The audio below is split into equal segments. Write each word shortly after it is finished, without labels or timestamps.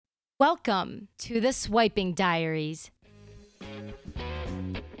Welcome to the Swiping Diaries.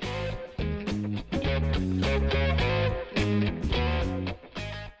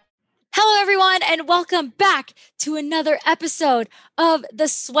 Hello, everyone, and welcome back to another episode of the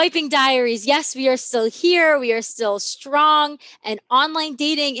Swiping Diaries. Yes, we are still here. We are still strong and online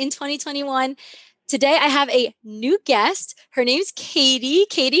dating in 2021. Today, I have a new guest. Her name's Katie.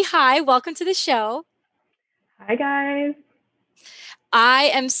 Katie, hi. Welcome to the show. Hi, guys.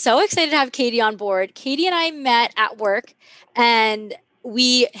 I am so excited to have Katie on board. Katie and I met at work and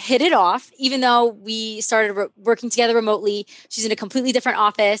we hit it off, even though we started working together remotely. She's in a completely different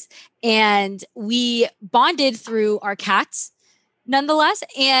office and we bonded through our cats nonetheless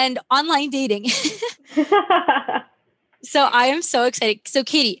and online dating. So I am so excited. So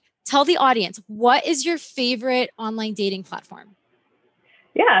Katie, tell the audience, what is your favorite online dating platform?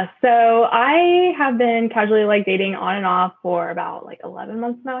 Yeah, so I have been casually dating on and off for about 11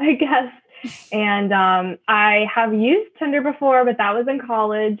 months now, I guess. And I have used Tinder before, but that was in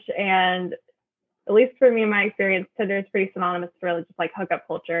college. And at least for me, my experience, Tinder is pretty synonymous to really just hookup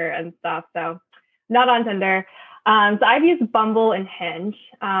culture and stuff. So not on Tinder. So I've used Bumble and Hinge.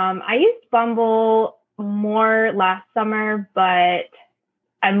 I used Bumble more last summer, but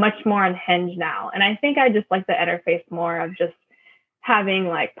I'm much more on Hinge now. And I think I just like the interface more of just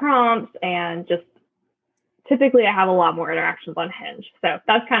having prompts and just typically I have a lot more interactions on Hinge. So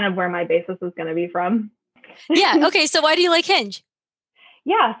that's kind of where my basis is going to be from. Yeah. Okay. So why do you like Hinge?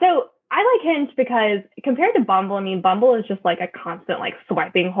 Yeah. So I like Hinge because compared to Bumble, I mean, Bumble is just a constant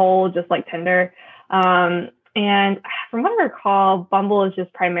swiping hole, just like Tinder. And from what I recall, Bumble is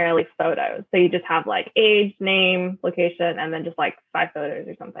just primarily photos. So you just have age, name, location, and then just 5 photos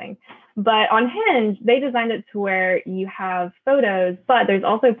or something. But on Hinge, they designed it to where you have photos, but there's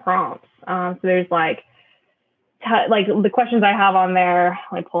also prompts. So there's the questions I have on there,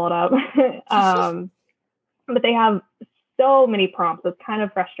 let me pull it up. But they have so many prompts. It's kind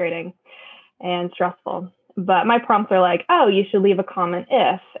of frustrating and stressful. But my prompts are oh, you should leave a comment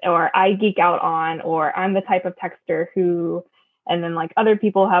if, or I geek out on, or I'm the type of texter who, and then other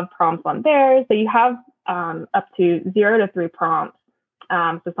people have prompts on theirs. So you have up to 0 to 3 prompts.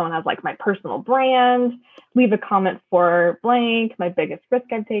 So someone has my personal brand, leave a comment for blank, my biggest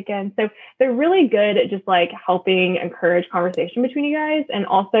risk I've taken. So they're really good at just helping encourage conversation between you guys and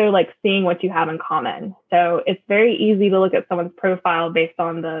also seeing what you have in common. So it's very easy to look at someone's profile based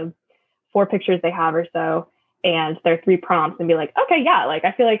on the 4 pictures they have or so, and their 3 prompts and be okay, yeah,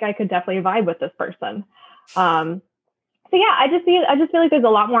 I feel I could definitely vibe with this person. So yeah, I just feel there's a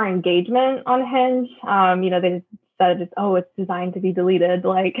lot more engagement on Hinge. They said it's designed to be deleted,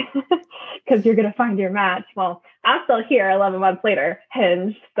 because you're gonna find your match. Well, I'm still here 11 months later,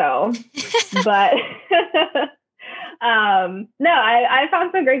 Hinge. So, but no, I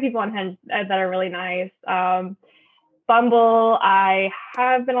found some great people on Hinge that are really nice. Bumble, I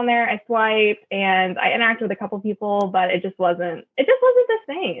have been on there. I swipe and I interact with a couple people, but it just wasn't the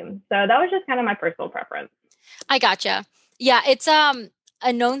same. So that was just kind of my personal preference. I gotcha. Yeah, it's a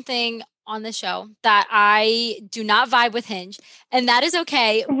known thing on the show that I do not vibe with Hinge, and that is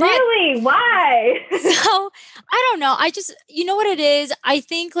okay. Really? Why? So I don't know. I just, you know what it is? I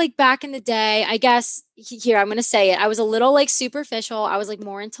think back in the day, I guess here, I'm going to say it. I was a little superficial. I was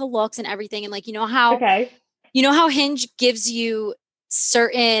more into looks and everything. And you know how, okay. You know how Hinge gives you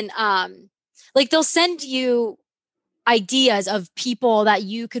certain, they'll send you ideas of people that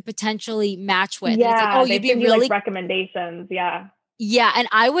you could potentially match with. Yeah, and it's you'd be really recommendations. Yeah. Yeah. And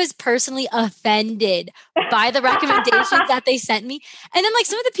I was personally offended by the recommendations that they sent me. And then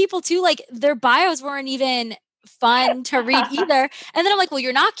some of the people too, their bios weren't even fun to read either. And then I'm well,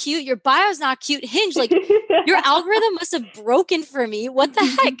 you're not cute. Your bio's not cute. Hinge, your algorithm must have broken for me. What the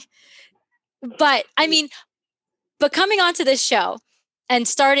heck? But I mean, but coming onto this show and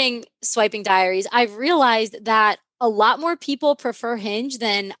starting Swiping Diaries, I've realized that a lot more people prefer Hinge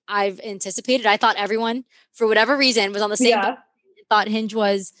than I've anticipated. I thought everyone, for whatever reason, was on the same boat, thought Hinge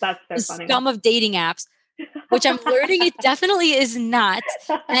was the scum of dating apps, which I'm learning it definitely is not.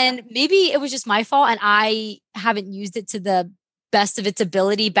 And maybe it was just my fault and I haven't used it to the best of its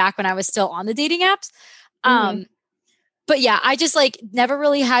ability back when I was still on the dating apps. But yeah, I just never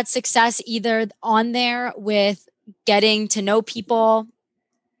really had success either on there with getting to know people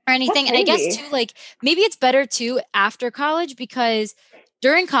or anything. And I guess too, maybe it's better too after college because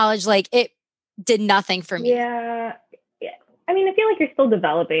during college, it did nothing for me. Yeah. I mean, I feel you're still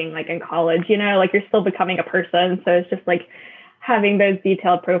developing in college, you're still becoming a person. So it's just having those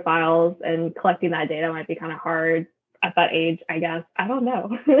detailed profiles and collecting that data might be kind of hard at that age, I guess. I don't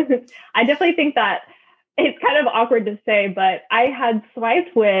know. I definitely think that it's kind of awkward to say, but I had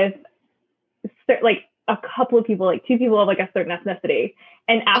swiped with like a couple of people, like 2 people of like a certain ethnicity.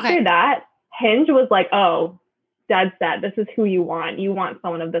 And after Okay. that, Hinge was like, oh, dead set. This is who you want. You want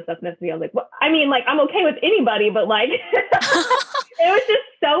someone of this ethnicity. I was like, well, I mean, like, I'm okay with anybody, but like, it was just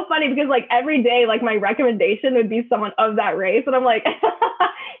so funny because like every day, like my recommendation would be someone of that race. And I'm like,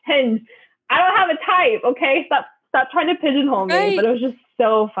 Hinge, I don't have a type. Okay. Stop trying to pigeonhole me. Right. But it was just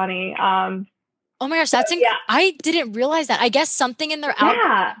so funny. Oh my gosh, that's yeah. I didn't realize that. I guess something in their Yeah.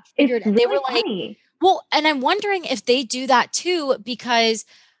 algorithm It's figured really they were like, funny. well, and I'm wondering if they do that too, because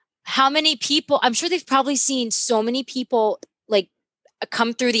how many people, I'm sure they've probably seen so many people like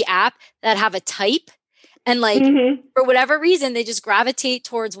come through the app that have a type, and like for whatever reason they just gravitate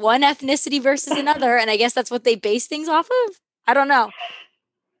towards one ethnicity versus another, and I guess that's what they base things off of. I don't know.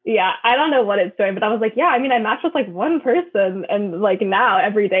 Yeah, I don't know what it's doing, but I was like, yeah, I mean, I matched with like one person, and like now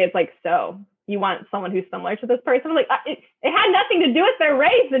every day it's like, so you want someone who's similar to this person? I'm like, it had nothing to do with their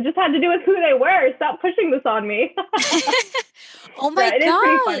race. It just had to do with who they were. Stop pushing this on me. Oh my it is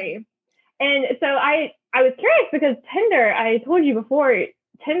pretty funny. And so I was curious because Tinder, I told you before,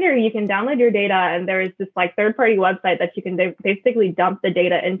 Tinder, you can download your data, and there's this like third-party website that you can basically dump the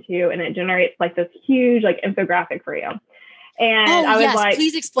data into, and it generates like this huge like infographic for you. And I was like,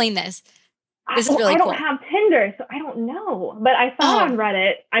 please explain this. This is really I cool. don't have Tinder, so I don't know. But I saw it on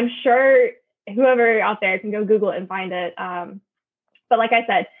Reddit. I'm sure whoever out there can go Google it and find it. But like I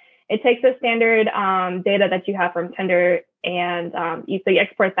said, it takes the standard data that you have from Tinder, and you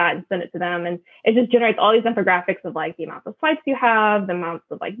export that and send it to them. And it just generates all these infographics of like the amount of swipes you have, the amounts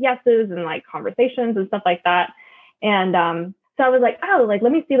of like yeses and like conversations and stuff like that. And so I was like, oh, like,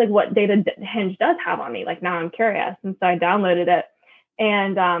 let me see like what data Hinge does have on me. Like now I'm curious. And so I downloaded it,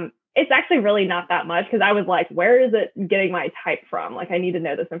 and it's actually really not that much, because I was like, where is it getting my type from? Like, I need to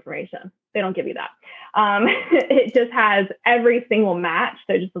know this information. They don't give you that. It just has every single match.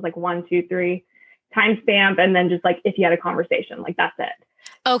 So it just was like 1, 2, 3 timestamp. And then just like, if you had a conversation, like that's it.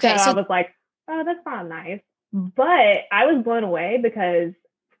 Okay. So I was like, oh, that's not nice. But I was blown away because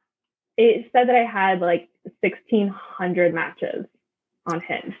it said that I had like 1,600 matches on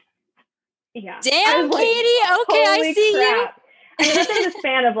Hinge. Yeah. Damn, like, Katie. Okay, I see crap. you. I mean, that's in the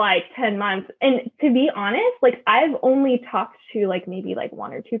span of like 10 months. And to be honest, like I've only talked to like maybe like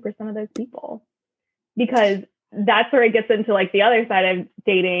 1 or 2% of those people, because that's where it gets into like the other side of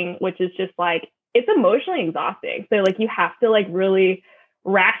dating, which is just like, it's emotionally exhausting. So like you have to like really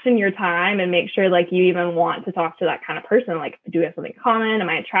ration your time and make sure like you even want to talk to that kind of person. Like, do we have something in common? Am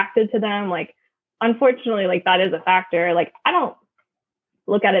I attracted to them? Like, unfortunately, like that is a factor. Like, I don't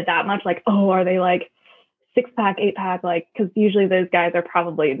look at it that much like, oh, are they like 6-pack, 8-pack? Like, because usually those guys are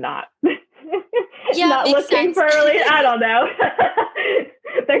probably not not looking for really, I don't know.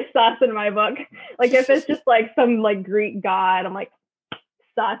 They're sus in my book. Like if it's just like some like Greek god, I'm like,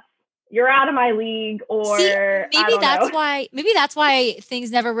 sus. You're out of my league. Or maybe that's why things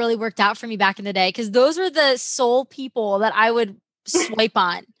never really worked out for me back in the day, because those were the sole people that I would swipe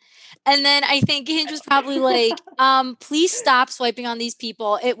on. And then I think Hinge was probably like, please stop swiping on these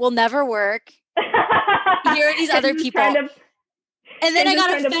people. It will never work. Here are these other people. And then I got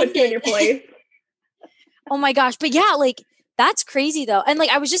offended. To put you in your place. Oh my gosh. But yeah, like that's crazy though. And like,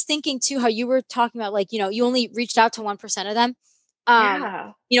 I was just thinking too, how you were talking about like, you only reached out to 1% of them.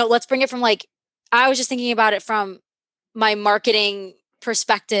 Let's bring it from like, I was just thinking about it from my marketing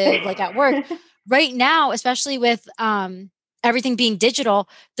perspective, like at work right now, especially with everything being digital,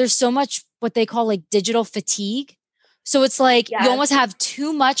 there's so much what they call like digital fatigue. So it's like you almost have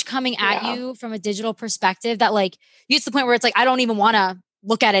too much coming at you from a digital perspective that like you get to the point where it's like, I don't even want to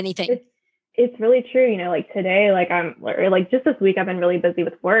look at anything. It's really true. Like today, like just this week, I've been really busy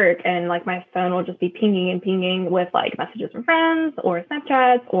with work, and like my phone will just be pinging with like messages from friends or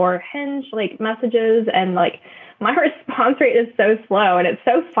Snapchats or Hinge like messages. And like my response rate is so slow. And it's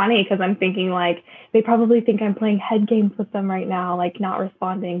so funny because I'm thinking like, they probably think I'm playing head games with them right now, like not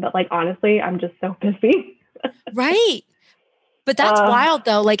responding. But like, honestly, I'm just so busy. Right. But that's wild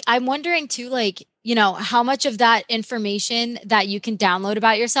though. Like I'm wondering too, like, how much of that information that you can download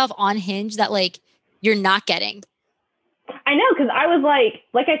about yourself on Hinge that like you're not getting. I know. Cause I was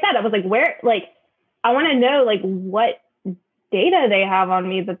like I said, I was like, where, like, I want to know like what data they have on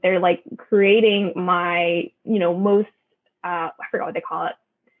me that they're like creating my, most, I forgot what they call it.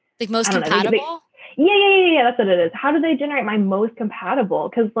 Like most compatible? Yeah. That's what it is. How do they generate my most compatible?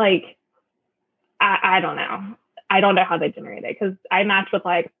 Cause like, I don't know. I don't know how they generate it, because I match with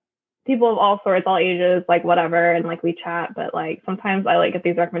like people of all sorts, all ages, like whatever, and like we chat. But like sometimes I like get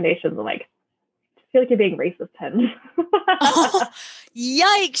these recommendations and like, feel like you're being racist, Hinge. Oh,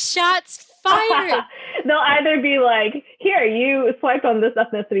 yikes, shots fired. They'll either be like, here, you swiped on this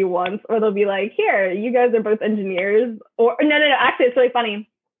ethnicity once, or they'll be like, here, you guys are both engineers. Or no, actually, it's really funny.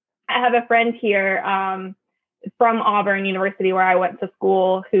 I have a friend here from Auburn University, where I went to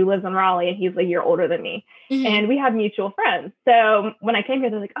school, who lives in Raleigh, and he's a year older than me. Mm-hmm. And we have mutual friends. So when I came here,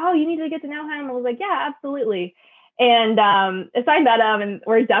 they're like, oh, you need to get to know him. I was like, yeah, absolutely. And so I met him, and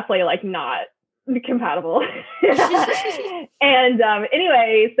we're definitely like not compatible. And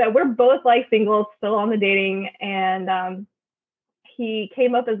anyway, so we're both like single, still on the dating, and he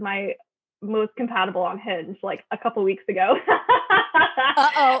came up as my most compatible on Hinge like a couple weeks ago.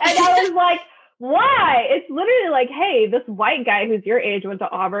 Uh-oh. And I was like, why? It's literally like, hey, this white guy who's your age went to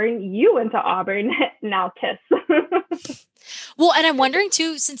Auburn, you went to Auburn, now kiss. Well, and I'm wondering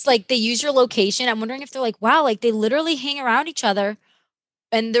too, since like they use your location, I'm wondering if they're like, wow, like they literally hang around each other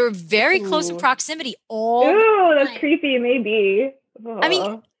and they're very close in proximity. Ooh, that's creepy, maybe. I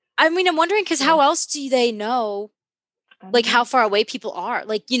mean, I'm wondering, because how else do they know like how far away people are?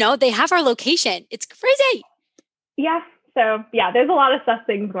 Like, you know, they have our location. It's crazy. Yeah. So yeah, there's a lot of sus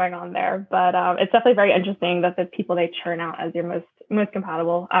things going on there, but it's definitely very interesting that the people they churn out as your most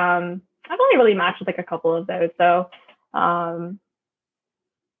compatible. I've only really matched with like a couple of those. So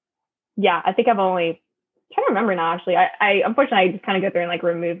yeah, I think I've only, I can't remember now, actually. I unfortunately, I just kind of go through and like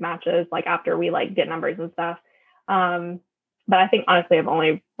remove matches like after we like get numbers and stuff. But I think honestly, I've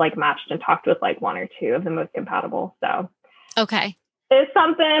only like matched and talked with like one or two of the most compatible. So okay, it's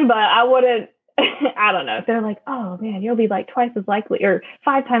something, but I wouldn't, I don't know. If they're like, oh man, you'll be like twice as likely or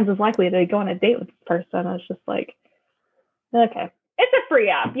 5 times as likely to go on a date with this person. It's just like, okay, it's a free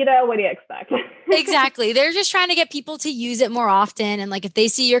app, you know, what do you expect? Exactly. They're just trying to get people to use it more often. And like, if they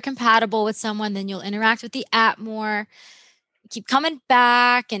see you're compatible with someone, then you'll interact with the app more, keep coming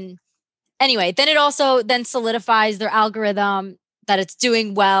back. And anyway, then it also then solidifies their algorithm that it's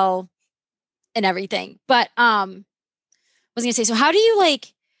doing well and everything. But I was gonna say, so how do you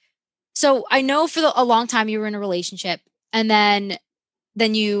like, so I know for a long time you were in a relationship, and then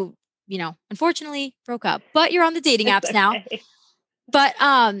you know, unfortunately broke up, but you're on the dating apps now. But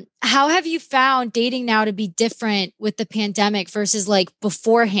how have you found dating now to be different with the pandemic versus like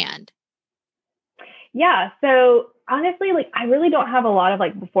beforehand? Yeah. So honestly, like I really don't have a lot of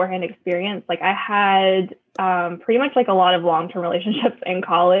like beforehand experience. Like I had pretty much like a lot of long-term relationships in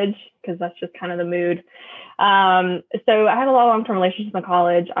college, because that's just kind of the mood. So I had a lot of long-term relationships in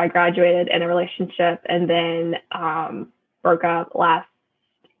college. I graduated in a relationship and then broke up last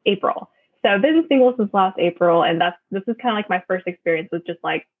April. So I've been single since last April, and this is kind of like my first experience with just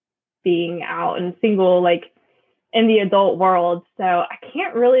like being out and single, like in the adult world. So I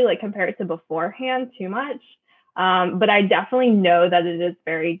can't really like compare it to beforehand too much. But I definitely know that it is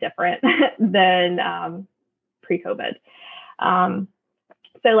very different than pre-COVID.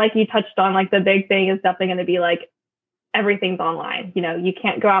 So like you touched on, like the big thing is definitely going to be like everything's online. You know, you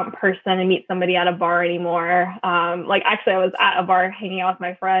can't go out in person and meet somebody at a bar anymore. Like actually I was at a bar hanging out with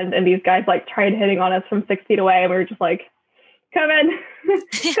my friend, and these guys like tried hitting on us from 6 feet away, and we were just like, COVID,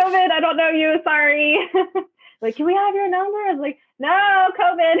 I don't know you, sorry. Like, can we have your number? I was like, no,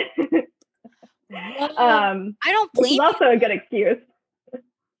 COVID. I don't blame you. It's also a good excuse.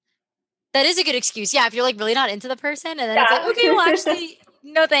 That is a good excuse. Yeah, if you're like really not into the person, and then it's like, okay, well actually,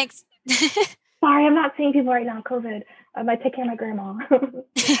 no thanks. Sorry, I'm not seeing people right now, COVID. I might take care of my grandma.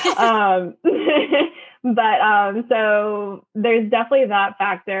 But so there's definitely that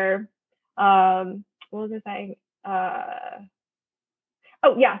factor. What was I saying?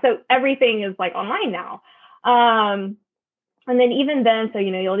 Oh yeah, so everything is like online now. And then even then, so,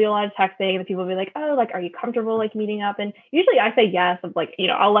 you know, you'll do a lot of texting, and people will be like, oh, like, are you comfortable like meeting up? And usually I say yes, of like, you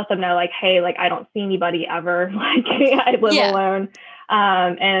know, I'll let them know like, hey, like, I don't see anybody ever. Like I live alone.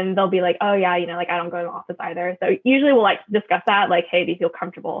 And they'll be like, oh yeah, you know, like I don't go to the office either. So usually we'll like discuss that, like, hey, do you feel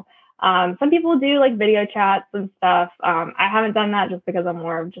comfortable? Some people do like video chats and stuff. I haven't done that just because I'm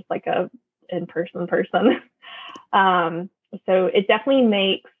more of just like a in-person person. So it definitely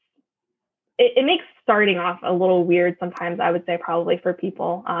makes starting off a little weird sometimes, I would say, probably for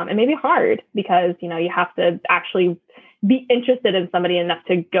people. And maybe hard because, you know, you have to actually be interested in somebody enough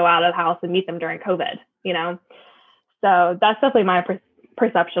to go out of the house and meet them during COVID, you know? So that's definitely my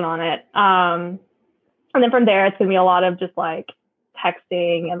perception on it. And then from there, it's going to be a lot of just like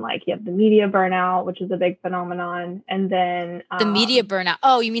texting, and like you have the media burnout, which is a big phenomenon. And then the media burnout.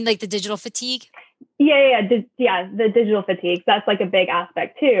 Oh, you mean like the digital fatigue? Yeah. The digital fatigue. That's like a big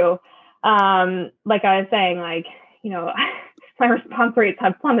aspect too. Like I was saying, like, you know, my response rates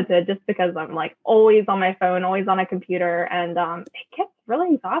have plummeted just because I'm like always on my phone, always on a computer. And it gets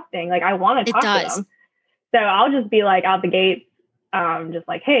really exhausting. Like I want to talk to them. So I'll just be like out the gate, just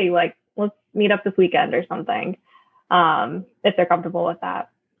like, hey, like, let's meet up this weekend or something. If they're comfortable with that.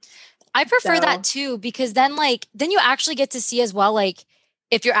 I prefer that too, because then you actually get to see as well, like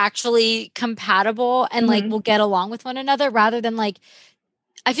if you're actually compatible and like will get along with one another, rather than like,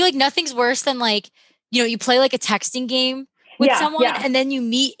 I feel like nothing's worse than like, you know, you play like a texting game with someone and then you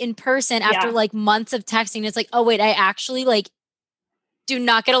meet in person after like months of texting. It's like, oh wait, I actually like do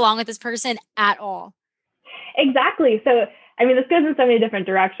not get along with this person at all. Exactly. So, I mean, this goes in so many different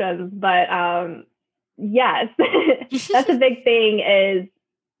directions, but yes, that's a big thing is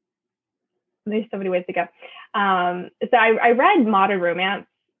there's so many ways to go. So I read Modern Romance.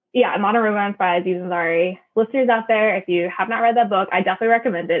 Yeah, Modern Romance by Aziz Ansari. Listeners out there, if you have not read that book, I definitely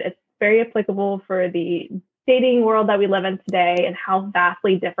recommend it. It's very applicable for the dating world that we live in today and how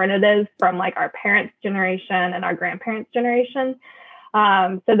vastly different it is from like our parents' generation and our grandparents' generation.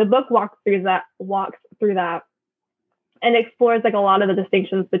 So the book walks through that and explores like a lot of the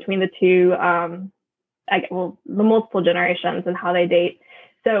distinctions between the two, the multiple generations and how they date.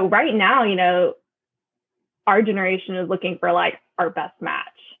 So right now, you know, our generation is looking for like our best match,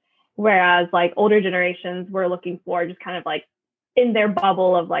 whereas like older generations were looking for just kind of like in their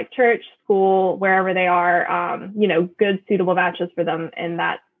bubble of like church, school, wherever they are, you know, good suitable matches for them in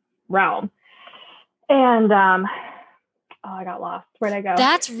that realm. And I got lost. Where'd I go?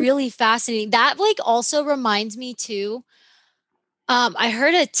 That's really fascinating. That like also reminds me too. I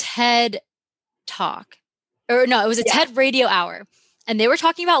heard a TED talk, or no, it was a TED radio hour, and they were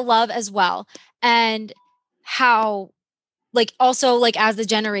talking about love as well, and how like also like as the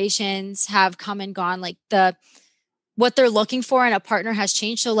generations have come and gone, like what they're looking for in a partner has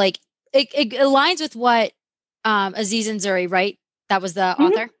changed. So like it aligns with what Aziz Ansari, right? That was the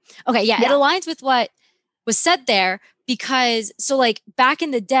author. Okay, yeah, it aligns with what was said there, because so like back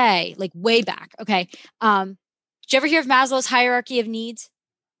in the day, like way back, okay. Did you ever hear of Maslow's hierarchy of needs?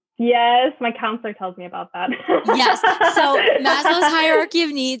 Yes, my counselor tells me about that. Yes. So Maslow's hierarchy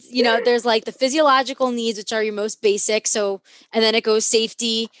of needs, you know, there's like the physiological needs, which are your most basic. So, and then it goes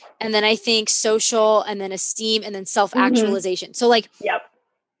safety, and then I think social, and then esteem, and then self-actualization. So like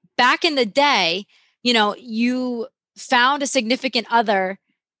back in the day, you know, you found a significant other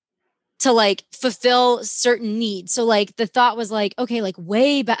to like fulfill certain needs. So like the thought was like, okay, like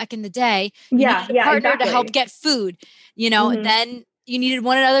way back in the day, you needed a partner to help get food, you know, then you needed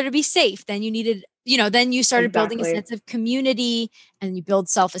one another to be safe. Then you needed, you know, then you started building a sense of community and you build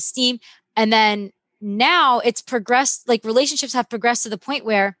self-esteem. And then now it's progressed, like relationships have progressed to the point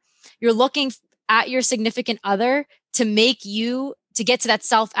where you're looking at your significant other to make you, to get to that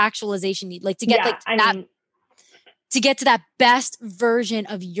self-actualization need, like to get to get to that best version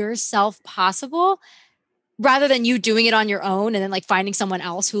of yourself possible, rather than you doing it on your own and then like finding someone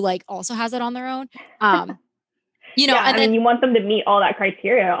else who like also has it on their own. You know, and then you want them to meet all that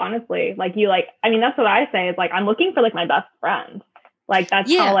criteria, honestly. Like you like, I mean, that's what I say is like, I'm looking for like my best friend. Like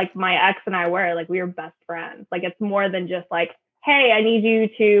that's how like my ex and I were, like we were best friends. Like it's more than just like, hey, I need you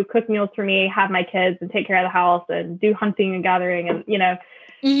to cook meals for me, have my kids and take care of the house and do hunting and gathering. And, you know,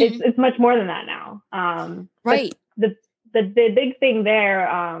 it's much more than that now. Right. The big thing there,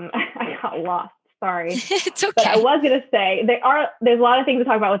 I got lost. Sorry. It's okay. But I was going to say there's a lot of things to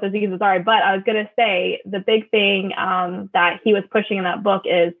talk about with Aziz Ansari, but I was going to say the big thing that he was pushing in that book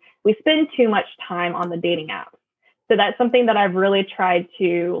is we spend too much time on the dating apps. So that's something that I've really tried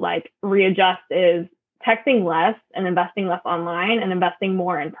to like readjust is texting less and investing less online and investing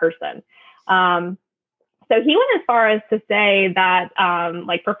more in person. So he went as far as to say that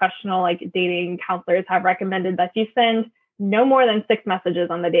like professional like dating counselors have recommended that you send no more than 6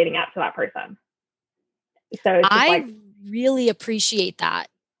 messages on the dating app to that person. So it's just I really appreciate that.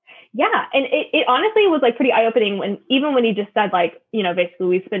 Yeah. And it honestly was like pretty eye-opening when he just said like, you know, basically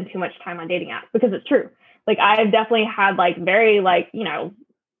we spend too much time on dating apps, because it's true. Like I've definitely had like very like, you know,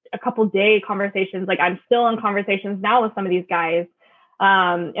 a couple day conversations. Like I'm still in conversations now with some of these guys.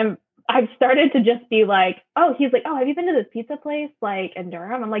 And I've started to just be like, oh, he's like, oh, have you been to this pizza place like in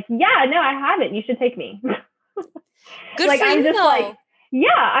Durham? I'm like, yeah, no, I haven't. You should take me. Good like for I'm you, just though. like, yeah,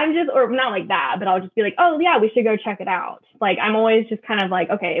 I'm just, or not like that, but I'll just be like, oh yeah, we should go check it out. Like I'm always just kind of like,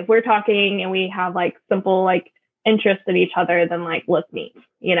 okay, if we're talking and we have like simple like interest in each other, then like let's meet,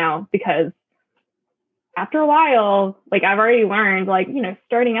 you know, because after a while, like I've already learned, like, you know,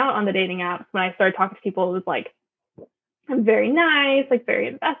 starting out on the dating apps, when I started talking to people, it was like, I'm very nice, like very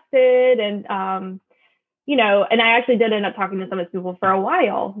invested. And, you know, and I actually did end up talking to some of these people for a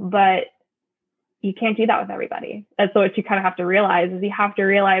while, but you can't do that with everybody. That's what you kind of have to realize is you have to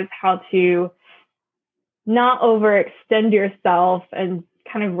realize how to not overextend yourself and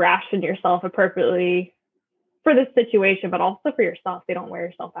kind of ration yourself appropriately for this situation, but also for yourself. So you don't wear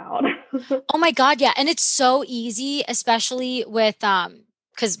yourself out. Oh my God. Yeah. And it's so easy, especially with,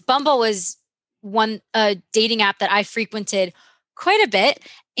 because Bumble was one dating app that I frequented quite a bit.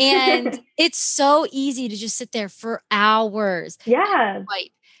 And it's so easy to just sit there for hours. Yeah.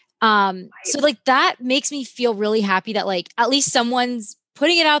 So like that makes me feel really happy that like at least someone's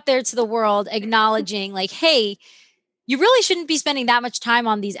putting it out there to the world, acknowledging like, hey, you really shouldn't be spending that much time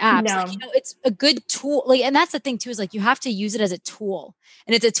on these apps. No. Like, it's a good tool. Like, and that's the thing too, is like, you have to use it as a tool,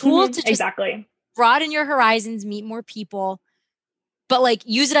 and it's a tool to just exactly broaden your horizons, meet more people, but like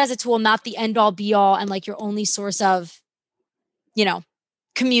use it as a tool, not the end all be all. And like your only source of,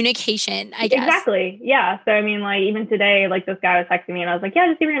 communication, I guess. Exactly. Yeah. So, I mean, like even today, like this guy was texting me and I was like, yeah,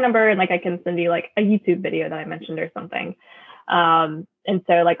 just give me your number. And like, I can send you like a YouTube video that I mentioned or something. And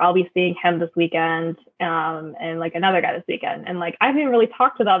so like, I'll be seeing him this weekend, and like another guy this weekend. And like, I haven't even really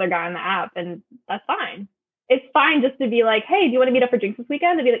talked to the other guy on the app, and that's fine. It's fine just to be like, hey, do you want to meet up for drinks this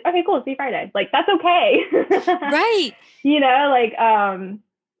weekend? And be like, okay, cool. See you Friday. Like, that's okay. Right.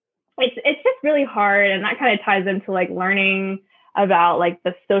 Like, it's just really hard. And that kind of ties into like learning about like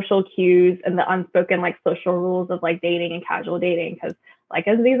the social cues and the unspoken like social rules of like dating and casual dating. Cause like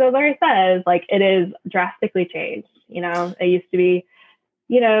as Aziza already says, like it is drastically changed. It used to be,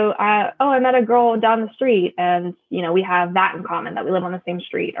 I met a girl down the street and, we have that in common, that we live on the same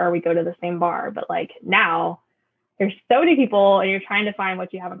street or we go to the same bar. But like now there's so many people and you're trying to find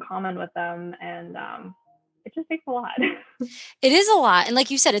what you have in common with them. And it just takes a lot. It is a lot. And like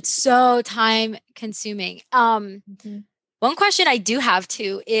you said, it's so time consuming. One question I do have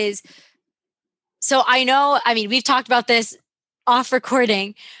too is, so we've talked about this off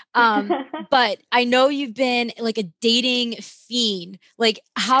recording, but I know you've been like a dating fiend. Like,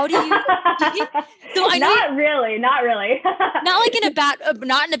 how do you? So I know not really, not like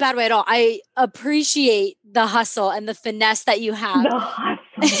not in a bad way at all. I appreciate the hustle and the finesse that you have. The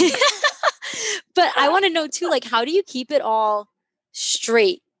hustle. But I want to know too, like, how do you keep it all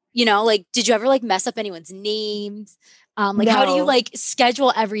straight? Like, did you ever like mess up anyone's names? Like, no. How do you like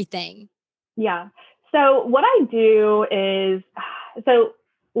schedule everything? Yeah. So what I do is,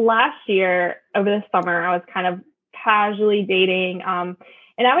 last year over the summer, I was kind of casually dating. And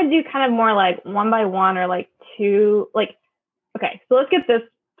I would do kind of more like one by one or like two, like, okay, so let's get this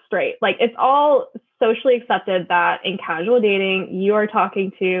straight. Like it's all socially accepted that in casual dating, you are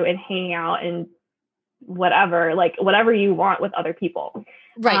talking to and hanging out and whatever you want with other people.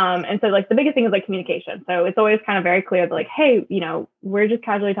 Right. And so like the biggest thing is like communication. So it's always kind of very clear that like, hey, we're just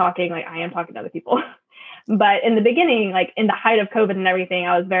casually talking. Like I am talking to other people. But in the beginning, like in the height of COVID and everything,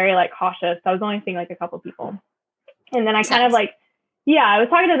 I was very like cautious. So I was only seeing like a couple people. And then I kind of like, I was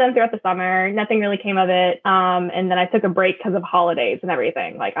talking to them throughout the summer. Nothing really came of it. And then I took a break because of holidays and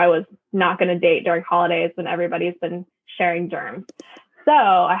everything. Like I was not going to date during holidays when everybody's been sharing germs. So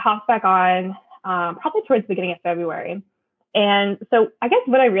I hopped back on probably towards the beginning of February. And so I guess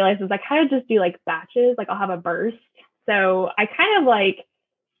what I realized is I kind of just do like batches, like I'll have a burst. So I kind of like,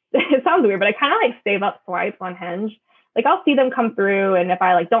 it sounds weird, but I kind of like save up swipes on Hinge. Like I'll see them come through. And if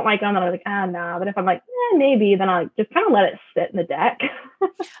I like don't like them, then I'm like, nah. But if I'm like, maybe, then I'll just kind of let it sit in the deck.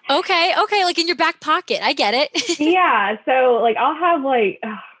 Okay. Like in your back pocket. I get it. Yeah. So like I'll have like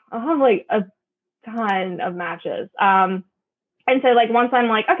a ton of matches. And so like once I'm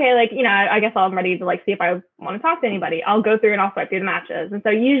like, okay, like, I guess I'm ready to like see if I want to talk to anybody, I'll go through and I'll swipe through the matches. And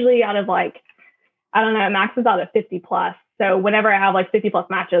so usually out of like, I don't know, it maxes out at 50 plus. So whenever I have like 50 plus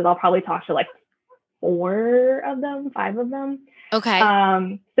matches, I'll probably talk to like 5 of them. Okay.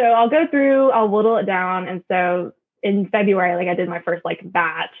 So I'll go through, I'll whittle it down. And so in February, like I did my first like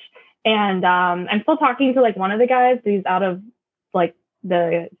batch, and I'm still talking to like one of the guys who's out of like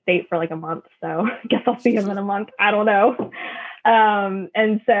the state for like a month. So I guess I'll see him in a month. I don't know.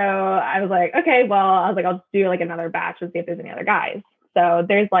 And so I was like, okay, well, I'll just do like another batch and see if there's any other guys. So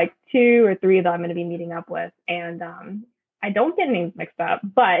there's like 2 or 3 that I'm going to be meeting up with. And I don't get names mixed up,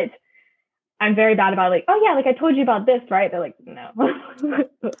 but I'm very bad about like, oh yeah, like I told you about this, right? They're like, no.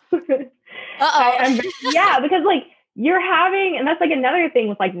 Yeah, because like you're having, and that's like another thing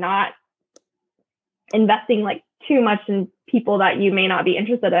with like not investing like too much in people that you may not be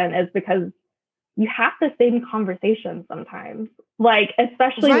interested in, is because you have the same conversation sometimes, like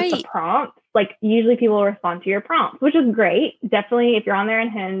especially with the prompts. Like usually people will respond to your prompts, which is great. Definitely if you're on there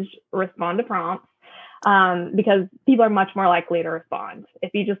in Hinge, respond to prompts. because people are much more likely to respond.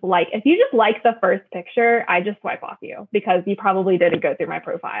 If you just like the first picture, I just swipe off you because you probably didn't go through my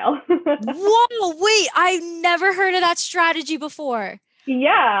profile. Whoa, wait, I've never heard of that strategy before.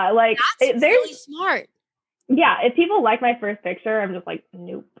 Yeah, like that's really smart. Yeah, if people like my first picture, I'm just like,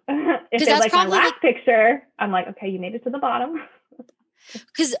 nope. If they like my last picture, I'm like, okay, you made it to the bottom.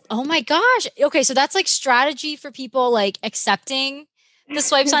 Because, oh my gosh. Okay, so that's like strategy for people like accepting the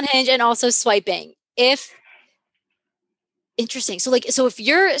swipes on Hinge and also swiping. Interesting. So if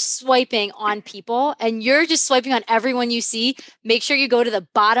you're swiping on people and you're just swiping on everyone you see, make sure you go to the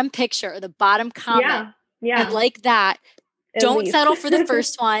bottom picture or the bottom comment and like that. Don't settle for the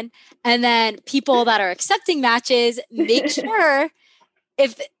first one. And then people that are accepting matches, make sure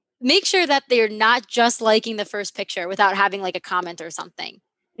that they're not just liking the first picture without having like a comment or something.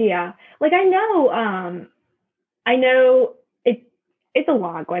 Yeah. Like I know it's a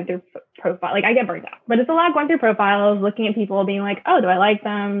lot going through profile. Like I get burnt out, but it's a lot going through profiles, looking at people being like, oh, do I like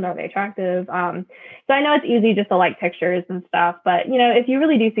them? Are they attractive? So I know it's easy just to like pictures and stuff, but if you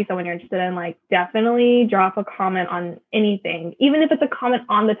really do see someone you're interested in, like definitely drop a comment on anything, even if it's a comment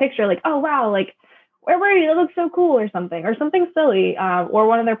on the picture, like, oh, wow, like, where were you? That looks so cool or something silly, or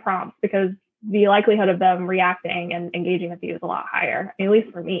one of their prompts, because the likelihood of them reacting and engaging with you is a lot higher, at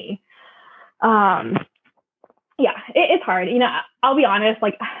least for me. Yeah, it's hard. I'll be honest,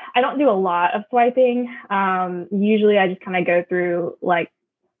 like I don't do a lot of swiping. Usually I just kind of go through like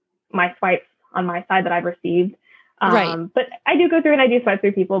my swipes on my side that I've received. Right. But I do go through and I do swipe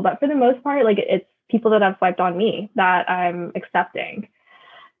through people, but for the most part, like it's people that have swiped on me that I'm accepting.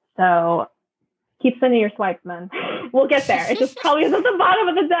 So keep sending your swipes, man. We'll get there. It just probably is at the bottom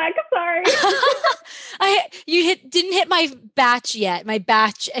of the deck. Sorry. Didn't hit my batch yet. My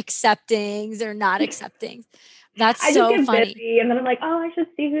batch acceptings or not acceptings. That's so funny. I just get busy, and then I'm like, oh, I should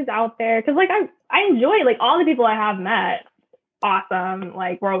see who's out there. Cause like I enjoy like all the people I have met. Awesome.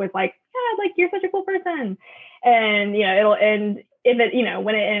 Like we're always like, yeah, like you're such a cool person. And it'll end if it,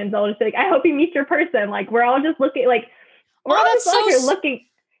 when it ends, I'll just be like, I hope you meet your person. Like we're all just looking like, we're all just looking.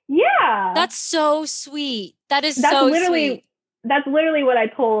 Yeah. That's so sweet. That's so sweet. That's literally what I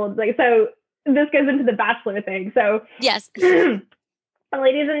told. Like, so this goes into the Bachelor thing. So yes. Ladies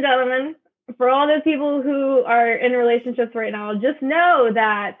and gentlemen, for all those people who are in relationships right now, just know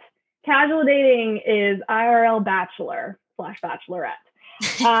that casual dating is IRL bachelor/bachelorette.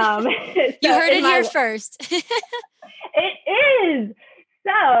 You heard it here first. It is.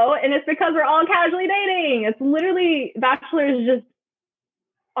 So, and it's because we're all casually dating. It's literally, Bachelor is just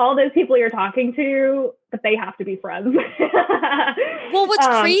all those people you're talking to, but they have to be friends. Well, what's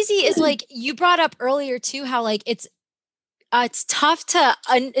crazy is like you brought up earlier too, how like it's tough to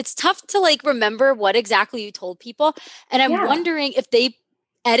like remember what exactly you told people. And I'm wondering if they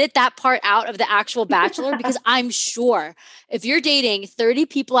edit that part out of the actual Bachelor, because I'm sure if you're dating 30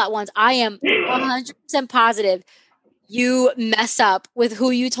 people at once, I am 100% positive you mess up with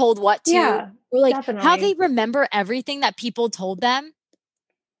who you told what to. Yeah, or like definitely. How they remember everything that people told them.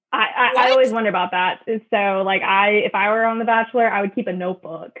 I always wonder about that. So like if I were on The Bachelor, I would keep a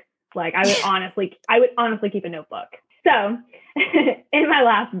notebook. Like I would honestly keep a notebook. So in my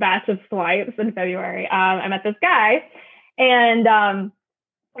last batch of swipes in February, I met this guy, and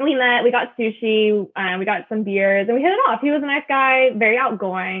we got sushi, we got some beers, and we hit it off. He was a nice guy, very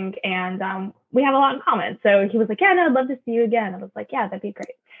outgoing, and we have a lot in common. So he was like, yeah, no, I'd love to see you again. I was like, yeah, that'd be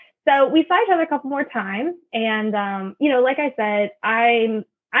great. So we saw each other a couple more times, and like I said, I'm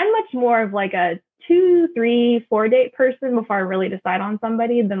much more of like a 2, 3, 4 date person before I really decide on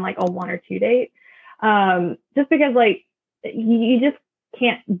somebody than like a 1 or 2 date. Just because like you just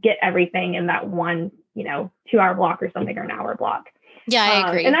can't get everything in that one, 2-hour block or something, or an hour block. Yeah, I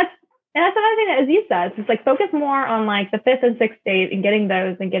agree. And that's another thing that, as you said, it's like focus more on like the 5th and 6th date and getting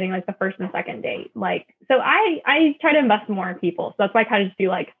those and getting like the 1st and 2nd date. Like, so I try to invest more in people. So that's why I kind of just do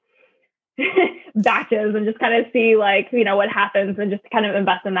like batches and just kind of see like, what happens and just kind of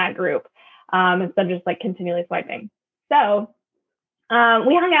invest in that group instead of just like continually swiping. So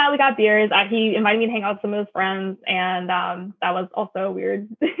we hung out, we got beers. He invited me to hang out with some of his friends, and that was also a weird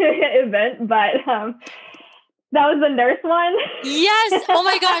event, but that was the nurse one. Yes. Oh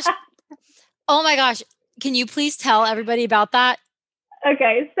my gosh. Oh my gosh. Can you please tell everybody about that?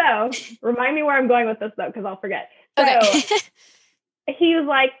 Okay. So remind me where I'm going with this though, because I'll forget. So okay. He was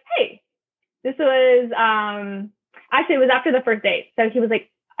like, hey, this was, actually it was after the first date. So he was like,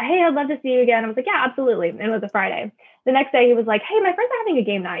 hey, I'd love to see you again. I was like, yeah, absolutely. And it was a Friday. The next day he was like, hey, my friends are having a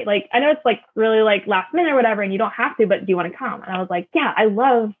game night. Like, I know it's like really like last minute or whatever, and you don't have to, but do you want to come? And I was like, yeah, I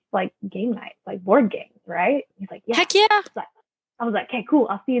love like game nights, like board games, right? He's like, yeah. Heck yeah. I was like, okay, cool.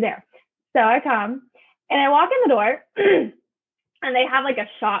 I'll see you there. So I come, And I walk in the door and they have like a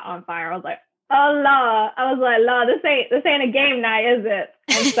shot on fire. I was like, oh la. I was like, la, this ain't a game night, is it?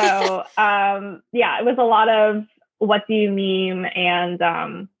 And so yeah, it was a lot of what do you meme and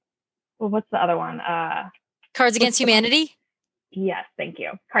well, what's the other one? Cards Against Humanity? Yes, thank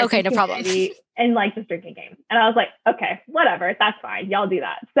you. Cards okay, no problem. And like just drinking games. And I was like, okay, whatever, that's fine. Y'all do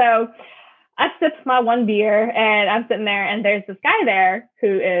that. So I sipped my one beer and I'm sitting there and there's this guy there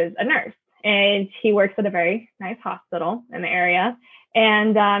who is a nurse and he works at a very nice hospital in the area.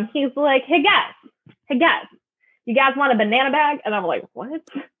 And he's like, hey guys, you guys want a banana bag? And I'm like, what?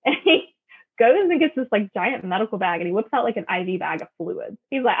 And he goes and gets this like giant medical bag and he whips out like an IV bag of fluids.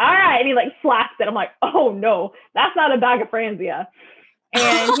 He's like, all right. And he like slaps it. I'm like, oh no, that's not a bag of Franzia.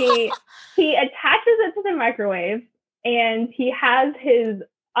 And he attaches it to the microwave and he has his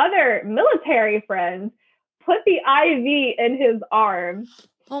other military friend put the IV in his arm.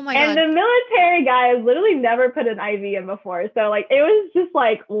 Oh my God. And the military guy has literally never put an IV in before. So like, it was just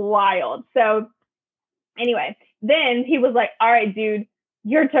like wild. So anyway, then he was like, all right, dude,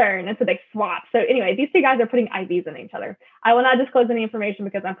 your turn. And so they swap. So anyway, these two guys are putting IVs in each other. I will not disclose any information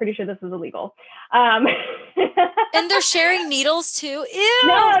because I'm pretty sure this is illegal. And they're sharing needles too? Ew.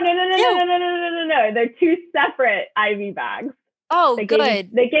 No. They're two separate IV bags. Oh, they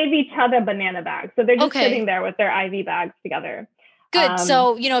good. They gave each other banana bags. So they're just sitting there with their IV bags together. Good.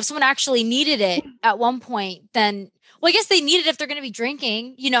 So, if someone actually needed it at one point, then, well, I guess they need it if they're going to be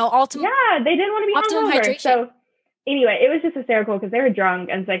drinking, ultimately. Yeah, they didn't want to be hungover. So anyway, it was just hysterical because they were drunk.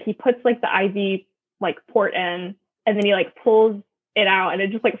 And so he puts like the IV like port in and then he like pulls it out and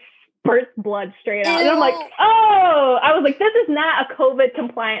it just like spurts blood straight out. Ew. And I'm like, oh, I was like, this is not a COVID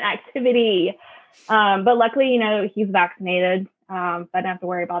compliant activity. But luckily, he's vaccinated. So I didn't have to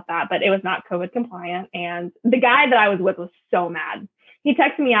worry about that, but it was not COVID compliant. And the guy that I was with was so mad. He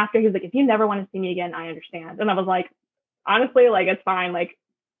texted me after, he was like, if you never want to see me again, I understand. And I was like, honestly, like, it's fine. Like,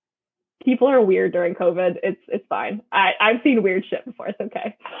 people are weird during COVID. It's fine. I've seen weird shit before. It's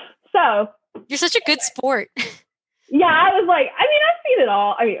okay. So you're such a good sport. Yeah, I was like, I mean, I've seen it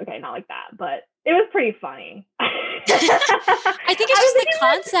all. I mean, okay, not like that, but it was pretty funny. I think it's just the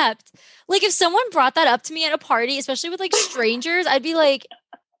concept. Like, if someone brought that up to me at a party, especially with like strangers, I'd be like,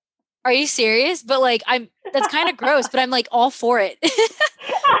 are you serious? But like, that's kind of gross, but I'm like all for it. It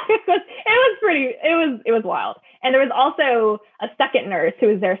was wild. And there was also a second nurse who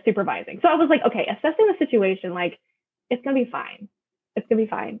was there supervising. So I was like, okay, assessing the situation, like, it's going to be fine. It's going to be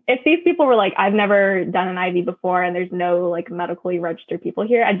fine. If these people were like, I've never done an IV before and there's no like medically registered people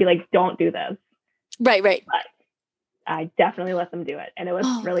here, I'd be like, don't do this. Right. But I definitely let them do it. And it was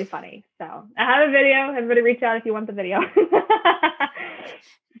really funny. So I have a video. Everybody reach out if you want the video.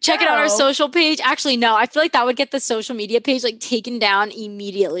 Check it on our social page. Actually, no, I feel like that would get the social media page like taken down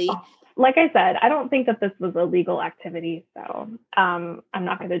immediately. Like I said, I don't think that this was a legal activity. So I'm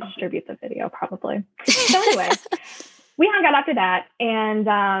not going to distribute the video probably. So anyway, we hung out after that. And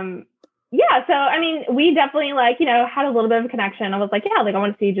yeah, so I mean, we definitely like, had a little bit of a connection. I was like, yeah, like I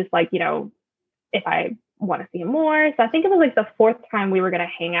want to see just like, if I want to see him more. So I think it was like the fourth time we were going to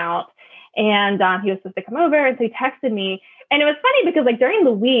hang out. And he was supposed to come over. And so he texted me. And it was funny because like during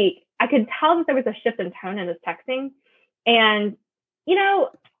the week, I could tell that there was a shift in tone in his texting. And,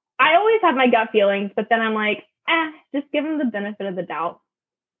 I always have my gut feelings, but then I'm like, just give him the benefit of the doubt.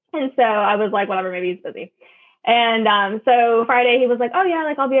 And so I was like, whatever, maybe he's busy. And so Friday he was like, oh yeah,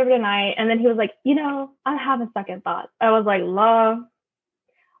 like I'll be over tonight. And then he was like, I have a second thought. I was like,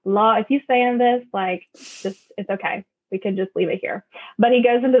 Law, if you saying this, like, just, it's okay. We could just leave it here. But he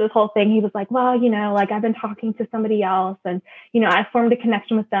goes into this whole thing. He was like, well, like I've been talking to somebody else and, I formed a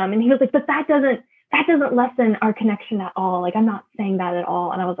connection with them. And he was like, but that doesn't lessen our connection at all. Like, I'm not saying that at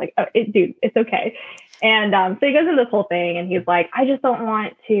all. And I was like, dude, it's okay. And so he goes into this whole thing and he's like, I just don't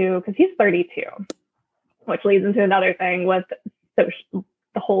want to, because he's 32, which leads into another thing with the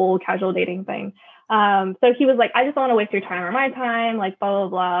whole casual dating thing. So he was like, I just don't want to waste your time or my time, like blah, blah,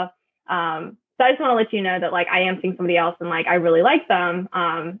 blah. So I just want to let you know that like I am seeing somebody else and like I really like them.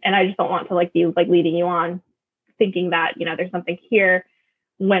 And I just don't want to like be like leading you on thinking that, there's something here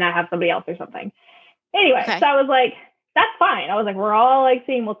when I have somebody else or something. Anyway, okay. So I was like, that's fine. I was like, we're all like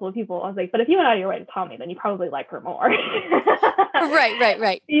seeing multiple people. I was like, but if you went out of your way to tell me, then you probably like her more.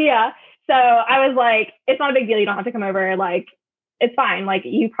 Right. Yeah. So I was like, it's not a big deal. You don't have to come over. Like, it's fine. Like,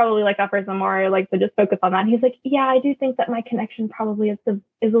 you probably like that person more. Like, so just focus on that. And he's like, yeah, I do think that my connection probably has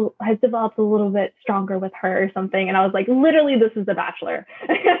developed a little bit stronger with her or something. And I was like, literally, this is The Bachelor.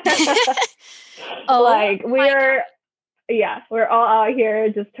 Like, we're all out here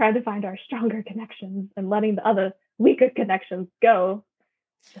just trying to find our stronger connections and letting the other weaker connections go.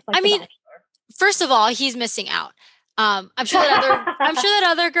 I mean, first of all, he's missing out. I'm sure that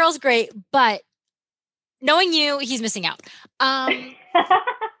other girl's great, but knowing you, he's missing out. What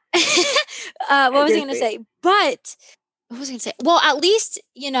was I You're going to sweet. say? But what was I going to say? Well, at least,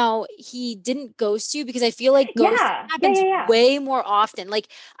 he didn't ghost you, because I feel like ghosting Yeah. Yeah. happens Yeah. Yeah. way more often. Like,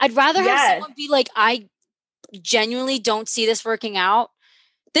 I'd rather have Yes. someone be like, I genuinely don't see this working out.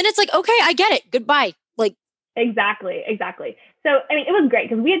 Then it's like, okay, I get it. Goodbye. Like, Exactly. Exactly. So, I mean, it was great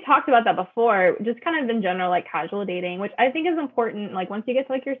because we had talked about that before, just kind of in general, like casual dating, which I think is important. Like, once you get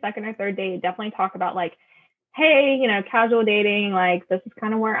to like your second or third date, definitely talk about like, hey, casual dating, like this is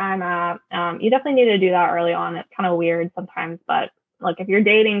kind of where I'm at. You definitely need to do that early on. It's kind of weird sometimes, but like if you're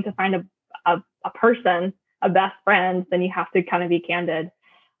dating to find a person, a best friend, then you have to kind of be candid.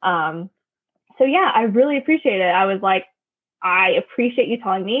 So yeah, I really appreciate it. I was like, I appreciate you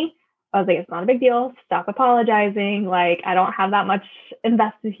telling me. I was like, it's not a big deal. Stop apologizing. Like, I don't have that much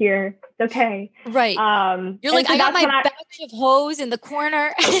invested here. It's okay. right. You're like, So I got that's my batch of hose in the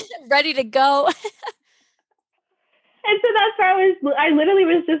corner ready to go. And so that's where I literally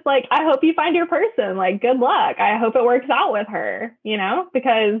was just like, I hope you find your person. Like, good luck. I hope it works out with her,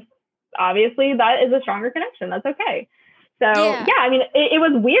 because obviously that is a stronger connection. That's okay. So yeah, I mean, it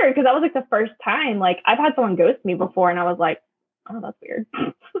was weird because that was like the first time, like I've had someone ghost me before and I was like, oh, that's weird.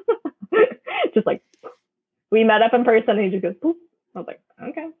 Just like we met up in person and he just goes, poof. I was like,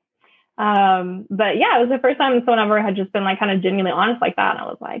 okay. But yeah, it was the first time someone ever had just been like kind of genuinely honest like that. And I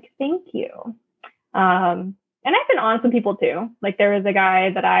was like, thank you. And I've been on some people too. Like there was a guy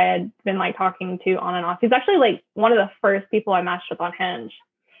that I had been like talking to on and off. He's actually like one of the first people I matched with on Hinge.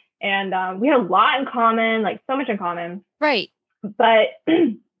 And we had a lot in common, like so much in common. Right. But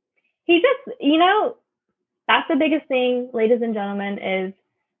he just, that's the biggest thing, ladies and gentlemen, is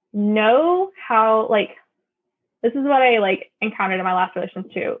know how, like, this is what I like encountered in my last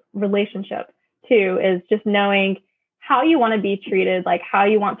relationship too, is just knowing how you want to be treated, like how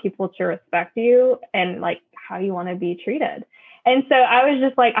you want people to respect you and like how you want to be treated. And so I was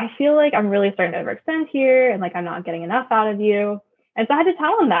just like, I feel like I'm really starting to overextend here and like I'm not getting enough out of you. And so I had to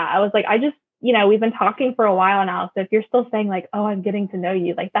tell him that. I was like, I just, we've been talking for a while now. So if you're still saying like, oh, I'm getting to know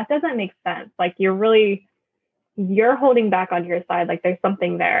you, like that doesn't make sense. Like you're holding back on your side. Like there's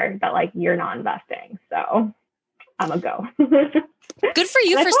something there that like you're not investing. So I'm a go. Good for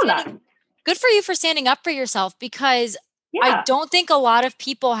you for standing up for yourself, because I don't think a lot of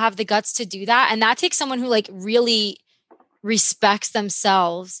people have the guts to do that. And that takes someone who like really respects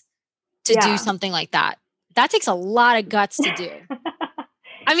themselves to do something like that. That takes a lot of guts to do.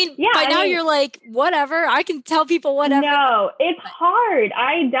 I mean, now you're like, whatever, I can tell people whatever. No, it's hard.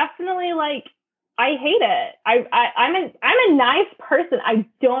 I definitely I hate it. I'm a nice person. I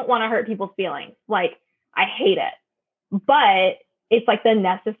don't want to hurt people's feelings. Like I hate it, but it's like the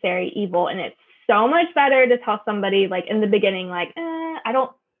necessary evil. And it's so much better to tell somebody like in the beginning, like,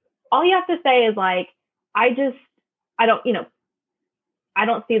 all you have to say is like, I don't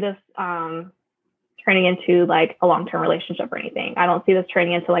see this, turning into like a long-term relationship or anything. I don't see this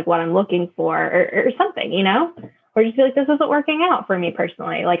turning into like what I'm looking for or something, or just feel like this isn't working out for me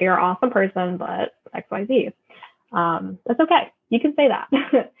personally. Like you're an awesome person, but XYZ. That's okay. You can say that.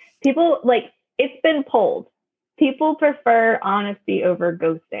 People like, it's been polled. People prefer honesty over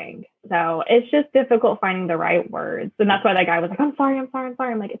ghosting. So it's just difficult finding the right words. And that's why that guy was like, I'm sorry. I'm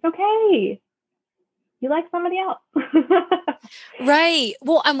like, it's okay. You like somebody else. Right.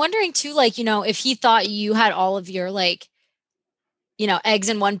 Well, I'm wondering too, like, if he thought you had all of your like, eggs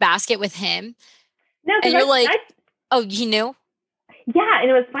in one basket with him. No, and you're like, oh, he knew? Yeah. And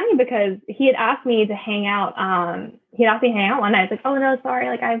it was funny because he had asked me to hang out. He had asked me to hang out one night. I was like, oh no, sorry.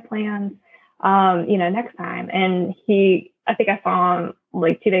 Like I have plans, next time. And I think I saw him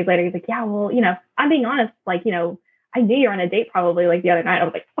like 2 days later. He's like, yeah, well, I'm being honest. Like, I knew you were on a date probably like the other night. I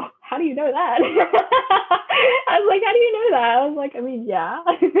was like, oh, how do you know that? I was like, how do you know that? I was like, I mean, yeah.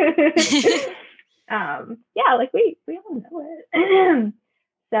 Yeah, like we all know it.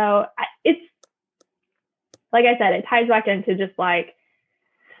 So it's, like I said, it ties back into just like,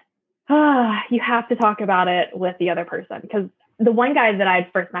 you have to talk about it with the other person. Because the one guy that I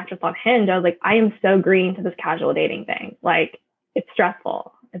first matched with on Hinge, I was like, I am so green to this casual dating thing. Like, it's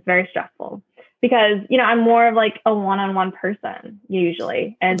stressful. It's very stressful. Because, I'm more of like a one-on-one person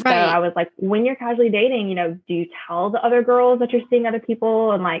usually. And so I was like, when you're casually dating, do you tell the other girls that you're seeing other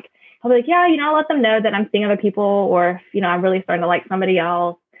people? And like, I'll be like, yeah, I'll let them know that I'm seeing other people, or if, I'm really starting to like somebody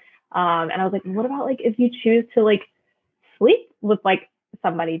else. And I was like, what about like, if you choose to like sleep with like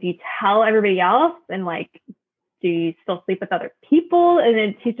somebody, do you tell everybody else? And like, do you still sleep with other people? And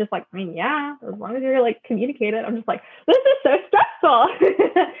then he's just like, I mean, yeah, as long as you're like communicating. I'm just like, this is so stressful.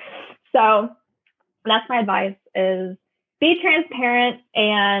 So That's my advice is be transparent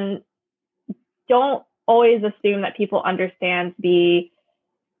and don't always assume that people understand the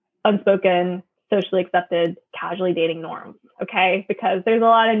unspoken, socially accepted, casually dating norms. Okay. Because there's a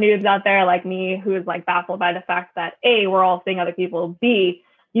lot of noobs out there like me who is like baffled by the fact that A, we're all seeing other people, B,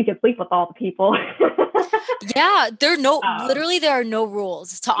 you can sleep with all the people. Yeah, literally there are no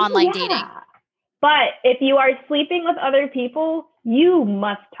rules to online dating. But if you are sleeping with other people, you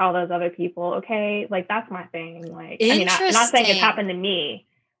must tell those other people, okay? Like that's my thing. Like, I mean, I'm not saying it's happened to me,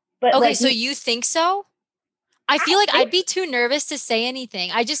 but okay, like, so you think so? I feel like I'd be too nervous to say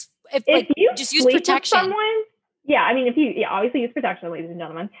anything. If you just use protection. Someone, yeah, I mean, obviously use protection, ladies and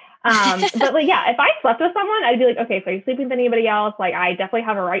gentlemen. But like, yeah, if I slept with someone, I'd be like, okay, so you're sleeping with anybody else? Like, I definitely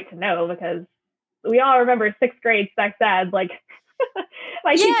have a right to know because we all remember sixth grade sex ed. Like,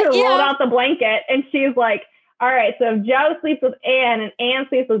 my teacher rolled out the blanket and she's like, all right, so if Joe sleeps with Ann and Ann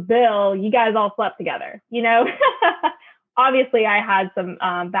sleeps with Bill, you guys all slept together, you know? Obviously, I had some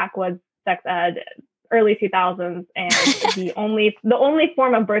backwoods sex ed early 2000s, and the only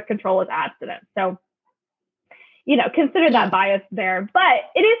form of birth control is abstinence. So, you know, consider that bias there. But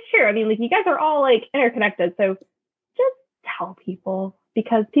it is true. I mean, like you guys are all like interconnected. So just tell people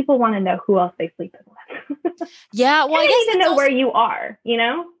because people want to know who else they sleep with. Yeah, well, I guess they need to know where you are, you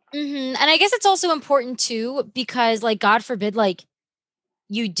know? Mm-hmm. And I guess it's also important too, because like, God forbid, like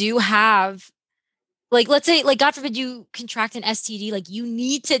you do have like, let's say, like, God forbid you contract an STD, like you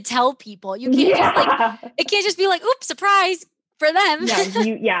need to tell people. You can't just like, it can't just be like, oops, surprise for them.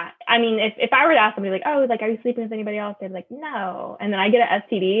 I mean, if I were to ask somebody like, oh, like, are you sleeping with anybody else? They'd be like, no. And then I get an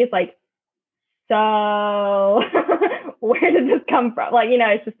STD. It's like, so where did this come from? Like, you know,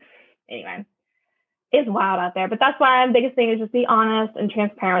 it's just, anyway, it's wild out there. But that's why the biggest thing is just be honest and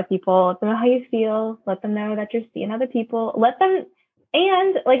transparent with people. Let them know how you feel. Let them know that you're seeing other people.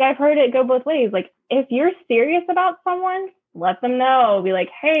 And like, I've heard it go both ways. Like, if you're serious about someone, let them know. Be like,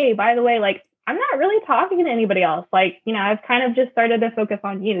 hey, by the way, like, I'm not really talking to anybody else. Like, you know, I've kind of just started to focus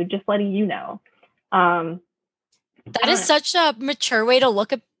on you, just letting you know. That is such a mature way to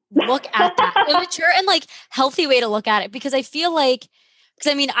look at that. A mature and like healthy way to look at it, because I feel like,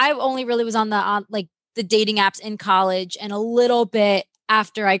 because I mean, I only really was on like the dating apps in college and a little bit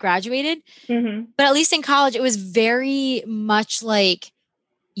after I graduated. Mm-hmm. But at least in college, it was very much like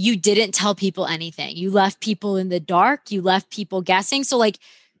you didn't tell people anything. You left people in the dark. You left people guessing. So like,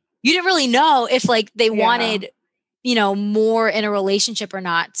 you didn't really know if like they wanted, you know, more in a relationship or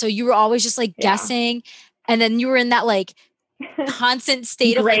not. So you were always just like guessing. And then you were in that like constant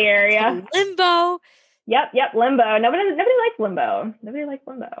state of gray area limbo. Yep. Limbo. Nobody likes limbo.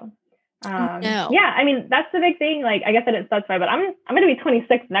 No. Yeah, I mean, that's the big thing. Like, I guess I didn't specify, but I'm going to be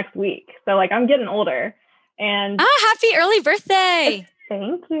 26 next week. So like, I'm getting older and happy early birthday.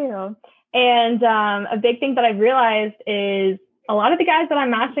 Thank you. And a big thing that I've realized is a lot of the guys that I'm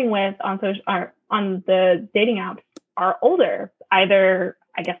matching with on the dating apps are older. Either,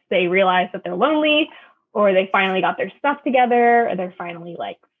 I guess, they realize that they're lonely, or they finally got their stuff together, or they're finally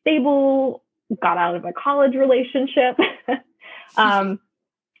like stable, got out of a college relationship.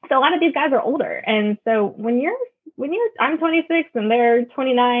 So a lot of these guys are older. And so when I'm 26 and they're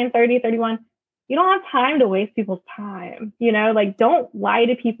 29, 30, 31, you don't have time to waste people's time. You know, like, don't lie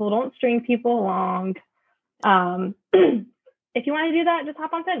to people. Don't string people along. If you want to do that, just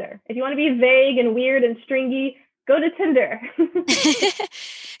hop on Tinder. If you want to be vague and weird and stringy, go to Tinder.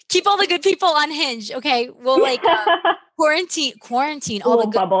 Keep all the good people on Hinge. Okay. We'll like quarantine all the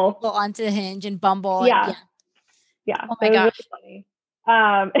good people onto Hinge and Bumble. Yeah. Oh my gosh. Really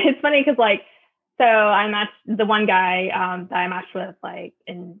funny. It's funny because like, so I matched the one guy that I matched with like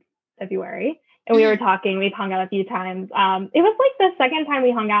in February, and we were talking. We've hung out a few times. It was like the second time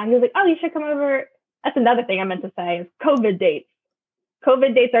we hung out. And he was like, "Oh, you should come over." That's another thing I meant to say is COVID dates.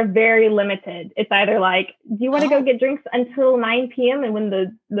 COVID dates are very limited. It's either like, do you want to go get drinks until 9 p.m. and when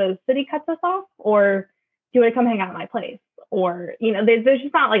the city cuts us off, or do you want to come hang out at my place? Or, you know, there's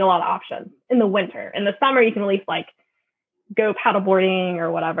just not like a lot of options in the winter. In the summer, you can at least like go paddleboarding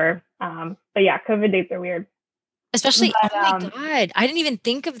or whatever. But yeah, COVID dates are weird. Especially, oh my God, I didn't even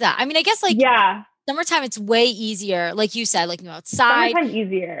think of that. I mean, I guess like summertime, it's way easier. Like you said, like, you know, outside. Summertime's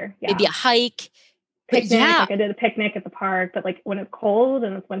easier. Yeah. Maybe a hike. Picnic, like I did a picnic at the park, but like when it's cold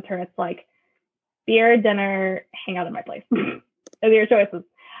and it's winter, it's like beer, dinner, hang out at my place. Those are your choices,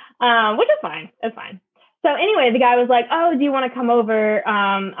 which is fine. It's fine. So anyway, the guy was like, "Oh, do you want to come over?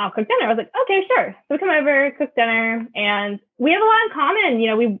 I'll cook dinner." I was like, "Okay, sure." So we come over, cook dinner, and we have a lot in common. You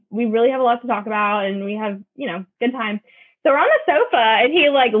know, we really have a lot to talk about, and we have, you know, good time. So we're on the sofa, and he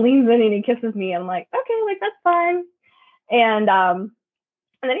like leans in and he kisses me. And I'm like, "Okay, like that's fine." And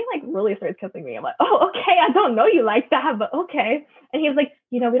And then he like really starts kissing me. I'm like, oh, okay, I don't know you like that, but okay. And he was like,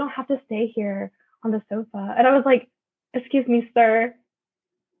 we don't have to stay here on the sofa. And I was like, excuse me, sir,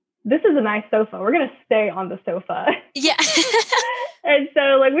 this is a nice sofa. We're going to stay on the sofa. Yeah. And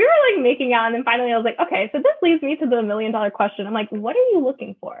so like we were like making out. And then finally I was like, okay, so this leads me to the $1 million question. I'm like, what are you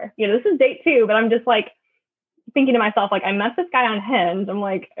looking for? This is date 2, but I'm just like thinking to myself, like, I met this guy on Hinge. I'm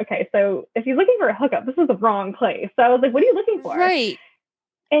like, okay, so if he's looking for a hookup, this is the wrong place. So I was like, what are you looking for? Right.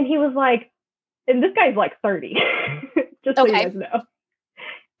 And he was like, and this guy's like 30, just so you guys know.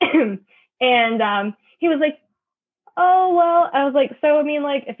 And he was like, oh, well, I was like, so, I mean,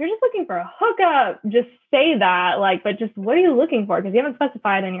 like, if you're just looking for a hookup, just say that, like, but just what are you looking for? Because you haven't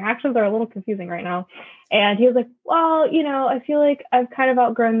specified and your actions are a little confusing right now. And he was like, well, I feel like I've kind of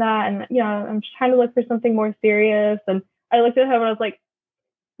outgrown that. And, I'm just trying to look for something more serious. And I looked at him and I was like,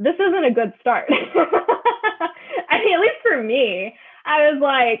 this isn't a good start. I mean, at least for me, I was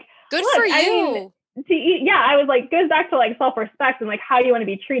like, good for you. I was like, goes back to like self-respect and like how you want to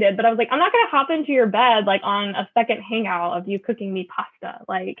be treated. But I was like, I'm not going to hop into your bed like on a second hangout of you cooking me pasta.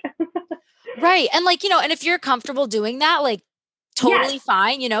 Like, right. And like, and if you're comfortable doing that, like totally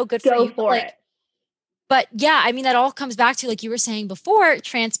fine, good for you. For it. But yeah, I mean, that all comes back to, like you were saying before,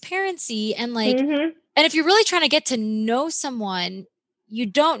 transparency and like, and if you're really trying to get to know someone, you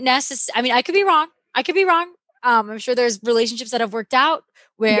don't necessarily, I mean, I could be wrong. I'm sure there's relationships that have worked out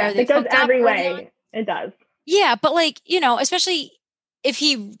where it goes every way. It does. Yeah. But like, especially if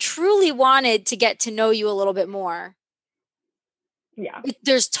he truly wanted to get to know you a little bit more. Yeah.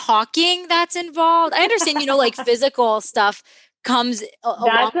 There's talking that's involved. I understand, like physical stuff comes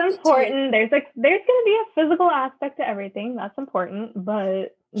that's important. There's going to be a physical aspect to everything. That's important.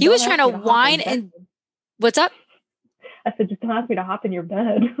 But he was trying to whine and what's up? I said, just don't ask me to hop in your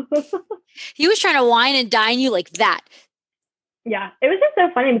bed. He was trying to whine and dine you like that. Yeah, it was just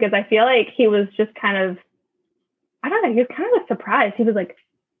so funny because I feel like he was just kind of, I don't know, he was kind of surprised. He was like,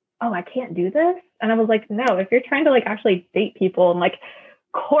 oh, I can't do this? And I was like, no, if you're trying to like actually date people and like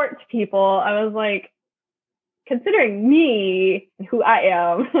court people, I was like, considering me, who I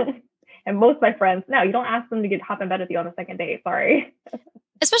am, and most of my friends, no, you don't ask them to hop in bed with you on the second date. Sorry.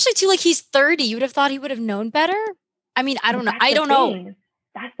 Especially too, like he's 30. You would have thought he would have known better. I mean, I don't know. I don't know.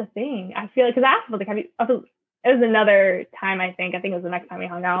 That's the thing. I feel like, because I asked him, like, it was another time, I think it was the next time we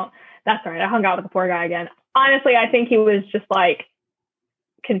hung out. That's right. I hung out with the poor guy again. Honestly, I think he was just like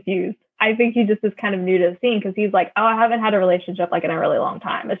confused. I think he just is kind of new to the scene because he's like, oh, I haven't had a relationship like in a really long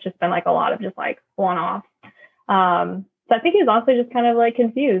time. It's just been like a lot of just like one off. So I think he's also just kind of like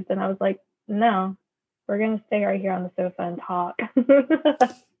confused. And I was like, no, we're going to stay right here on the sofa and talk.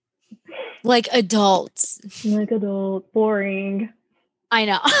 Like adults. Boring. I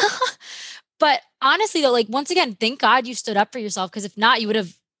know. But honestly, though, like, once again, thank God you stood up for yourself. Because if not, you would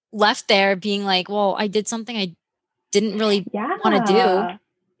have left there being like, well, I did something I didn't really want to do.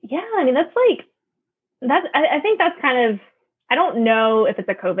 Yeah. I mean, I think that's kind of, I don't know if it's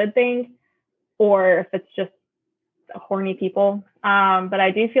a COVID thing or if it's just horny people. But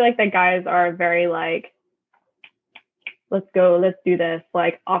I do feel like the guys are very like, let's do this,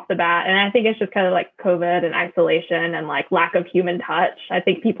 like off the bat. And I think it's just kind of like COVID and isolation and like lack of human touch. I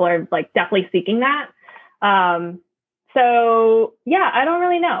think people are like definitely seeking that. So yeah, I don't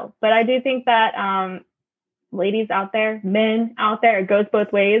really know, but I do think that ladies out there, men out there, it goes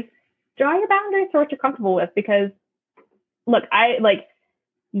both ways. Draw your boundaries for what you're comfortable with, because look,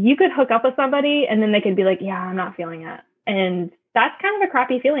 you could hook up with somebody and then they could be like, yeah, I'm not feeling it. And that's kind of a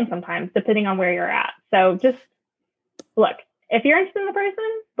crappy feeling sometimes, depending on where you're at. So just look, if you're interested in the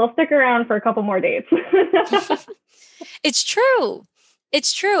person, they'll stick around for a couple more dates. It's true.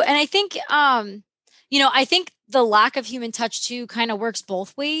 And I think, I think the lack of human touch too kind of works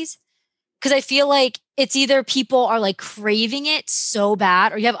both ways. Because I feel like it's either people are like craving it so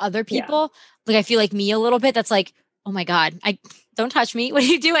bad, or you have other people, like I feel like me a little bit, that's like, oh my God, don't touch me. What are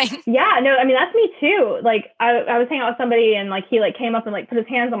you doing? Yeah, no, I mean, that's me too. Like I was hanging out with somebody and like, he like came up and like put his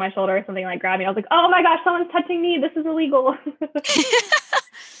hands on my shoulder or something, like grabbed me. I was like, oh my gosh, someone's touching me. This is illegal.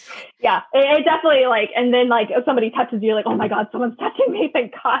 Yeah, it definitely like, and then like if somebody touches you, like, oh my God, someone's touching me.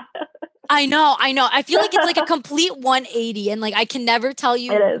 Thank God. I know. I feel like it's like a complete 180, and like, I can never tell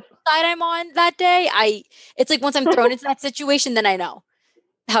you what side I'm on that day. It's like once I'm thrown into that situation, then I know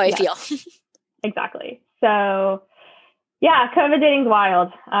how I feel. Exactly. So yeah, COVID dating's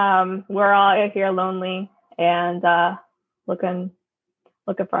wild. We're all out here lonely and looking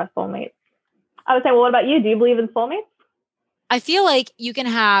for our soulmates. I would say, well, what about you? Do you believe in soulmates? I feel like you can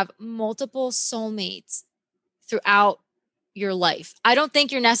have multiple soulmates throughout your life. I don't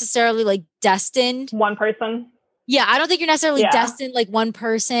think you're necessarily like destined. One person. Yeah, I don't think you're necessarily Yeah, destined like one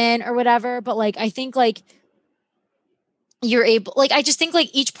person or whatever, but like I think like you're able like I just think like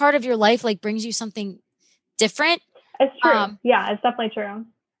each part of your life like brings you something different. it's true. Um Yeah, it's definitely true.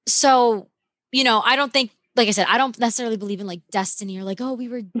 so I don't think like I said, I don't necessarily believe in like destiny or like, oh, we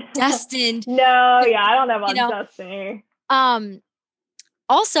were destined No, to yeah, I don't know you about know. destiny. Um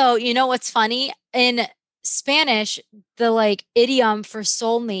Also, what's funny? In Spanish, the like idiom for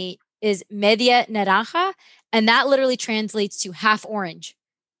soulmate is media naranja, and that literally translates to half orange.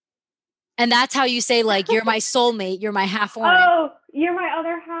 And that's how you say like you're my soulmate, you're my half orange. Oh, you're my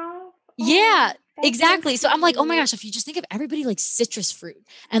other half. Yeah, Oh, that's so exactly. So I'm like, oh my sweet. gosh, if you just think of everybody like citrus fruit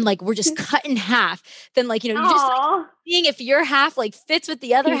and like we're just cut in half, then like, you just like Aw. seeing if your half like fits with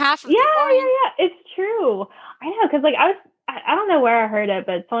the other Yeah, half of yeah, the orange. yeah. It's true. I know, because like I don't know where I heard it,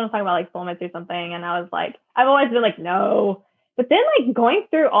 but someone was talking about like soulmates or something, and I was like, I've always been like, no. But then like going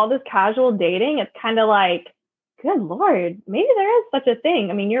through all this casual dating, it's kind of like, good lord, maybe there is such a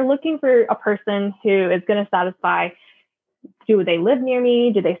thing. I mean, you're looking for a person who is going to satisfy. Do they live near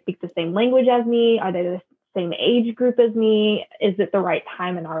me? Do they speak the same language as me? Are they the same age group as me? Is it the right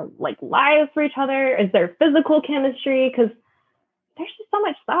time in our like lives for each other? Is there physical chemistry? Because there's just so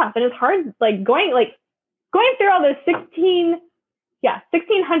much stuff, and it's hard going through all those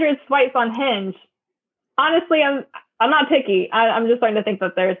 1600 swipes on Hinge. Honestly, I'm not picky. I'm just starting to think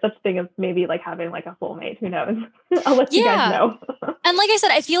that there's such thing as maybe like having like a soulmate. Who knows? I'll let you guys Yeah. know. And like I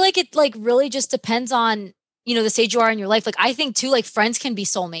said, I feel like it like really just depends on, the stage you are in your life. Like I think too, like friends can be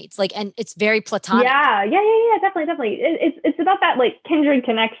soulmates, like, and it's very platonic. Yeah, definitely. It's about that like kindred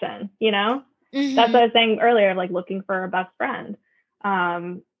connection. That's Hmm. what I was saying earlier. Like looking for a best friend.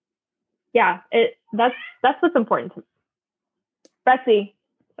 Um, yeah, that's what's important to me. Betsy.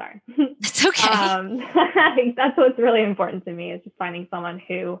 Sorry. It's okay. I think that's what's really important to me is just finding someone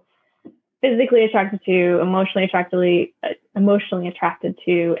who physically attracted to, emotionally attracted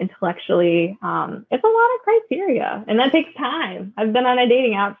to, intellectually. It's a lot of criteria, and that takes time. I've been on a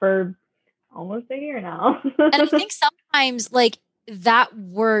dating app for almost a year now. And I think sometimes like that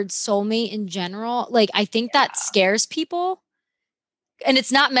word soulmate in general, like I think that scares people. And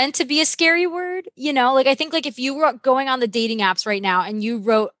it's not meant to be a scary word, Like I think like if you were going on the dating apps right now and you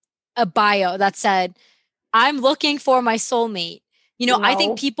wrote a bio that said, I'm looking for my soulmate. I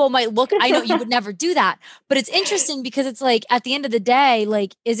think No. people might look, I know you would never do that, but it's interesting because it's like at the end of the day,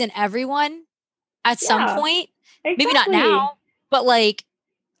 like, isn't everyone at some Yeah, point, maybe not exactly. now, but like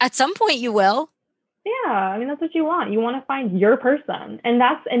at some point you will. Yeah, I mean that's what you want. You want to find your person, and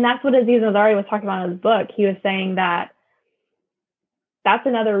that's what Aziz Ansari was talking about in his book. He was saying that that's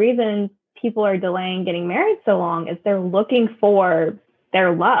another reason people are delaying getting married so long is they're looking for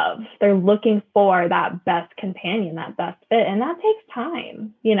their love. They're looking for that best companion, that best fit, and that takes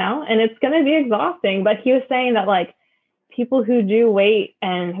time, and it's going to be exhausting. But he was saying that like people who do wait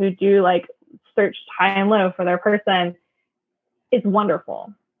and who do like search high and low for their person is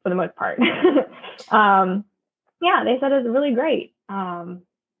wonderful for the most part. Yeah, they said it's really great. There's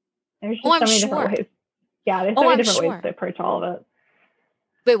Oh, just I'm so many different sure. ways. Yeah, there's so Oh, many I'm different ways sure. to approach all of it.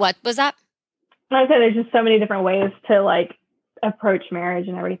 Wait, what was that? And I said there's just so many different ways to like approach marriage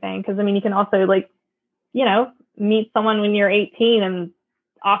and everything. Because I mean, you can also like, meet someone when you're 18 and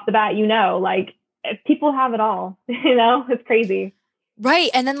off the bat, like people have it all. It's crazy. Right.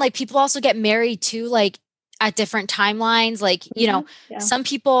 And then like people also get married too, like at different timelines. Like, Yeah. some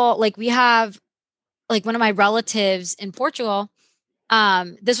people like we have like one of my relatives in Portugal.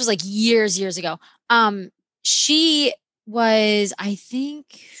 This was like years ago. She was, I think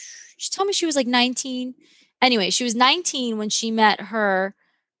she told me she was like 19. Anyway, she was 19 when she met her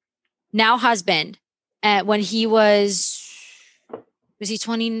now husband. When was he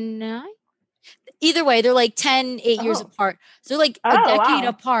 29? Either way, they're like 10, 8 years Oh. apart. So they're like a Oh, decade wow.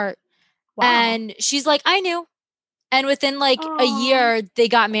 apart. Wow. And she's like, I knew. And within like a Oh. year, they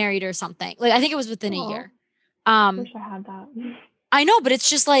got married or something. Like I think it was within a Oh. year. Um, Wish I had that. I know, but it's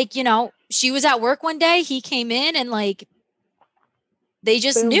just like, she was at work one day, he came in and like they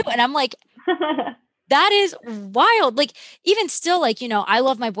just knew. Boom. And I'm like, that is wild. Like, even still, like, I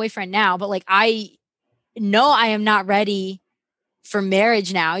love my boyfriend now, but like I know I am not ready for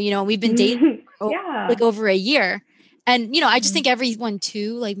marriage now. We've been dating for like Yeah. over a year. And, I just Mhm. think everyone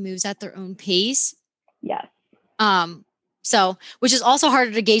too like moves at their own pace. Yes. So which is also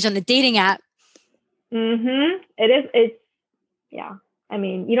harder to gauge on the dating app. It is. It's yeah. I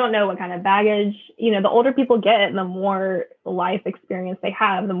mean, you don't know what kind of baggage, the older people get, the more life experience they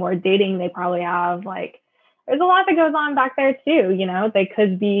have, the more dating they probably have. Like, there's a lot that goes on back there too. They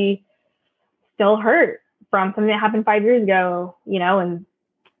could be still hurt from something that happened 5 years ago, and,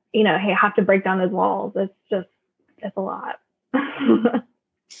 have to break down those walls. It's just, It's a lot.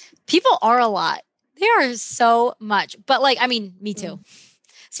 People are a lot. They are so much. But like, I mean, me too.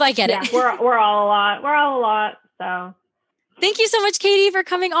 So I get it. We're all a lot. We're all a lot. So thank you so much, Katie, for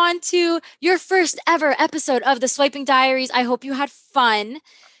coming on to your first ever episode of the Swiping Diaries. I hope you had fun.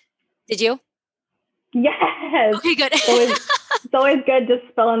 Did you? Yes. Okay, good. It's always good just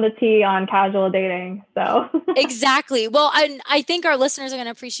spilling the tea on casual dating. So exactly. Well, I think our listeners are going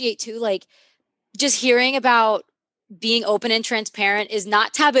to appreciate too, like just hearing about being open and transparent is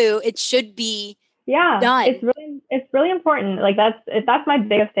not taboo. It should be done. It's really important. Like that's my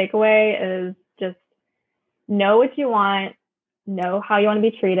biggest takeaway is just know what you want, know how you want to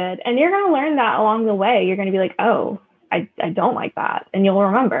be treated. And you're going to learn that along the way. You're going to be like, oh, I don't like that. And you'll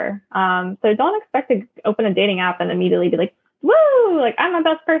remember. So don't expect to open a dating app and immediately be like, woo, like I'm the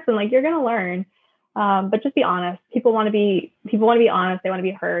best person. Like you're going to learn. But just be honest. People want to be honest. They want to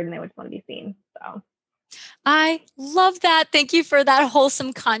be heard and they just want to be seen. So I love that. Thank you for that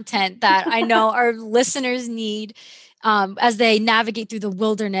wholesome content that I know our listeners need as they navigate through the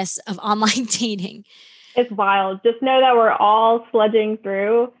wilderness of online dating. It's wild. Just know that we're all sludging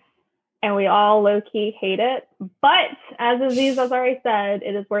through and we all low-key hate it. But as Aziz has already said,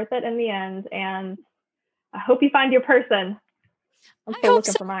 it is worth it in the end. And I hope you find your person. I'm still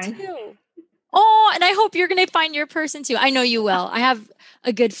looking for mine. Too. Oh, and I hope you're going to find your person too. I know you will. I have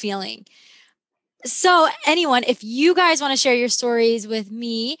a good feeling. So anyone, if you guys want to share your stories with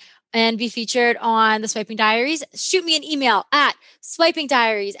me and be featured on the Swiping Diaries, shoot me an email at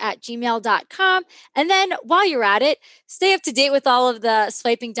swipingdiaries@gmail.com. And then while you're at it, stay up to date with all of the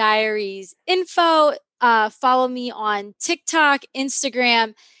Swiping Diaries info. Follow me on TikTok,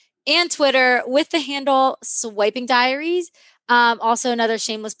 Instagram, and Twitter with the handle Swiping Diaries. Also another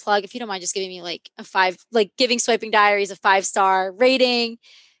shameless plug, if you don't mind just giving me giving Swiping Diaries a 5-star rating.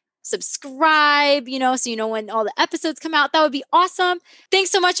 Subscribe, so you know when all the episodes come out. That would be awesome. Thanks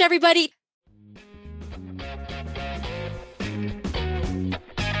so much, everybody.